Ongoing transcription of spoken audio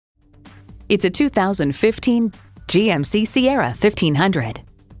It's a 2015 GMC Sierra 1500.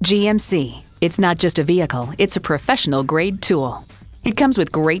 GMC, it's not just a vehicle, it's a professional-grade tool. It comes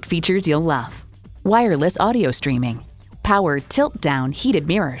with great features you'll love. Wireless audio streaming, power tilt-down heated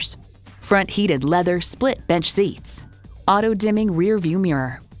mirrors, front heated leather split bench seats, auto-dimming rear-view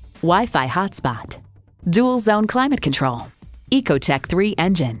mirror, Wi-Fi hotspot, dual-zone climate control, EcoTech 3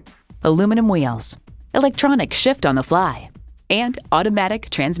 engine, aluminum wheels, electronic shift on the fly, and automatic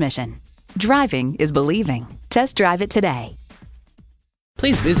transmission. Driving is believing. Test drive it today.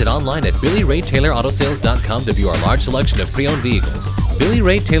 Please visit online at BillyRayTaylorAutoSales.com to view our large selection of pre-owned vehicles. Billy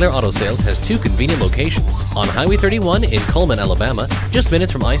Ray Taylor Auto Sales has 2 convenient locations on Highway 31 in Cullman, Alabama, just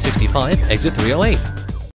minutes from I-65, exit 308.